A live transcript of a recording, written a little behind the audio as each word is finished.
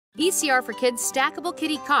ECR4Kids Stackable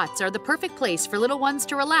Kiddie Cots are the perfect place for little ones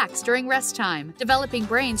to relax during rest time. Developing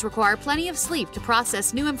brains require plenty of sleep to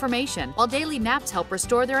process new information, while daily naps help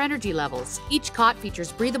restore their energy levels. Each cot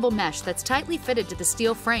features breathable mesh that's tightly fitted to the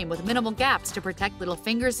steel frame with minimal gaps to protect little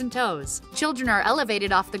fingers and toes. Children are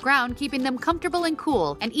elevated off the ground, keeping them comfortable and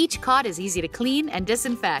cool, and each cot is easy to clean and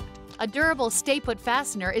disinfect. A durable stay-put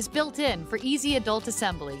fastener is built in for easy adult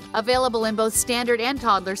assembly. Available in both standard and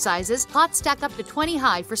toddler sizes, cots stack up to 20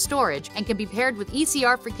 high for storage and can be paired with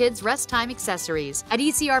ECR4Kids rest time accessories. At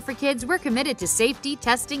ECR4Kids, we're committed to safety,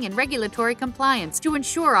 testing, and regulatory compliance to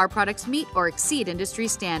ensure our products meet or exceed industry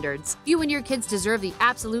standards. You and your kids deserve the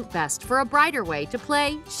absolute best for a brighter way to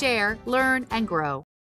play, share, learn, and grow.